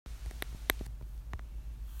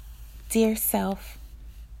Dear self,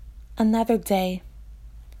 another day.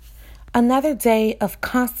 Another day of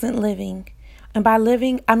constant living. And by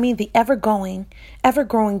living, I mean the ever-growing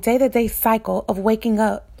day-to-day cycle of waking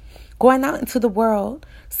up, going out into the world,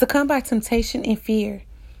 succumbed by temptation and fear,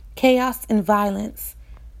 chaos and violence.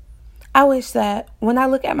 I wish that when I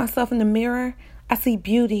look at myself in the mirror, I see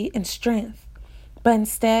beauty and strength. But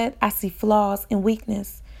instead, I see flaws and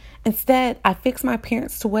weakness. Instead, I fix my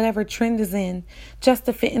appearance to whatever trend is in, just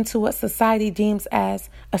to fit into what society deems as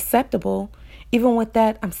acceptable. Even with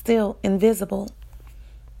that, I'm still invisible.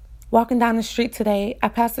 Walking down the street today, I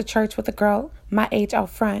passed a church with a girl my age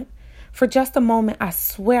out front. For just a moment, I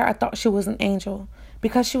swear I thought she was an angel,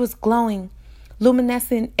 because she was glowing,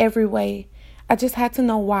 luminescent in every way. I just had to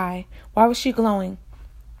know why. Why was she glowing?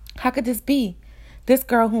 How could this be? This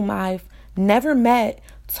girl whom I've never met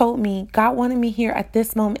told me God wanted me here at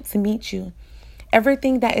this moment to meet you.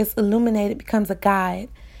 Everything that is illuminated becomes a guide.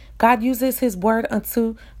 God uses his word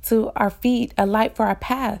unto our feet, a light for our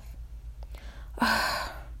path.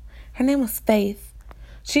 Her name was Faith.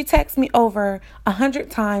 She texted me over 100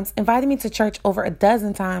 times, invited me to church over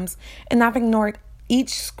 12 times, and I've ignored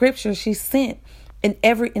each scripture she sent in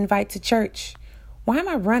every invite to church. Why am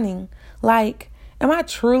I running? Am I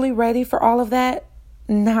truly ready for all of that?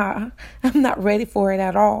 Nah, I'm not ready for it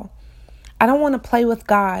at all. I don't want to play with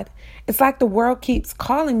God. It's like the world keeps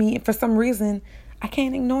calling me, and for some reason, I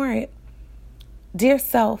can't ignore it. Dear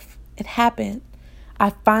self, it happened. I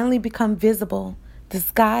finally become visible.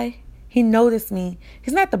 This guy, he noticed me.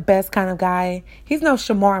 He's not the best kind of guy. He's no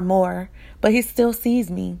Shamar Moore, but he still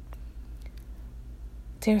sees me.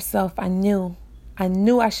 Dear self, I knew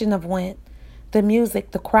I shouldn't have went. The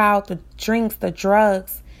music, the crowd, the drinks, the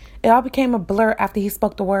drugs. It all became a blur after he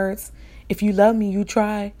spoke the words, "If you love me, you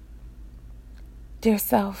try." Dear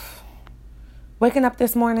self, waking up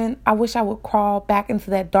this morning, I wish I would crawl back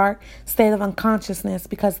into that dark state of unconsciousness,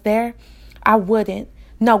 because there I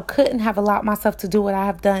couldn't have allowed myself to do what I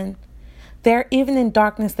have done. There, even in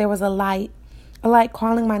darkness, there was a light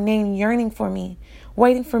calling my name, yearning for me,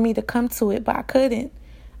 waiting for me to come to it, but I couldn't.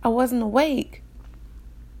 I wasn't awake.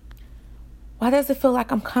 Why does it feel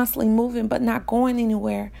like I'm constantly moving but not going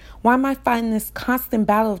anywhere? Why am I fighting this constant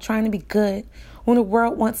battle of trying to be good when the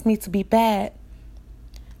world wants me to be bad?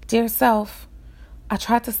 Dear self, I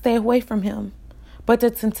tried to stay away from him, but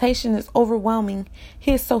the temptation is overwhelming.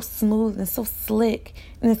 He is so smooth and so slick,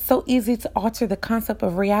 and it's so easy to alter the concept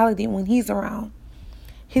of reality when he's around.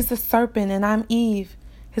 He's the serpent and I'm Eve.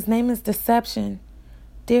 His name is deception.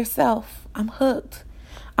 Dear self, I'm hooked.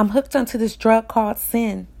 I'm hooked onto this drug called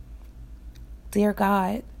sin. Dear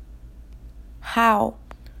God, how?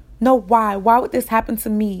 No, why? Why would this happen to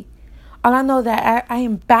me? All I know that I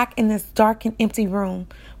am back in this dark and empty room,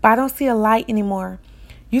 but I don't see a light anymore.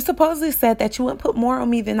 You supposedly said that you wouldn't put more on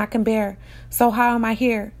me than I can bear. So how am I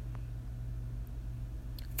here?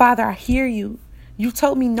 Father, I hear you. You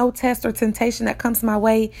told me no test or temptation that comes my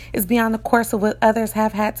way is beyond the course of what others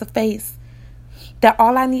have had to face. That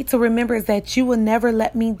all I need to remember is that you will never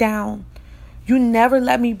let me down. You never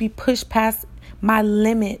let me be pushed past my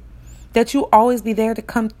limit. That you always be there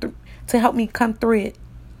to help me come through it.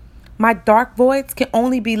 My dark voids can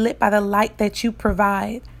only be lit by the light that you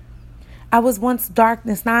provide. I was once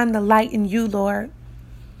darkness, now I'm the light in you, Lord.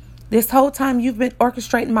 This whole time you've been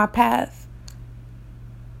orchestrating my path.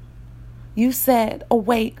 You said,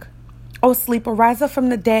 awake, O sleeper, rise up from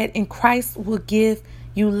the dead, and Christ will give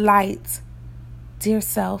you light. Dear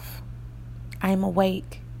self, I am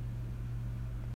awake.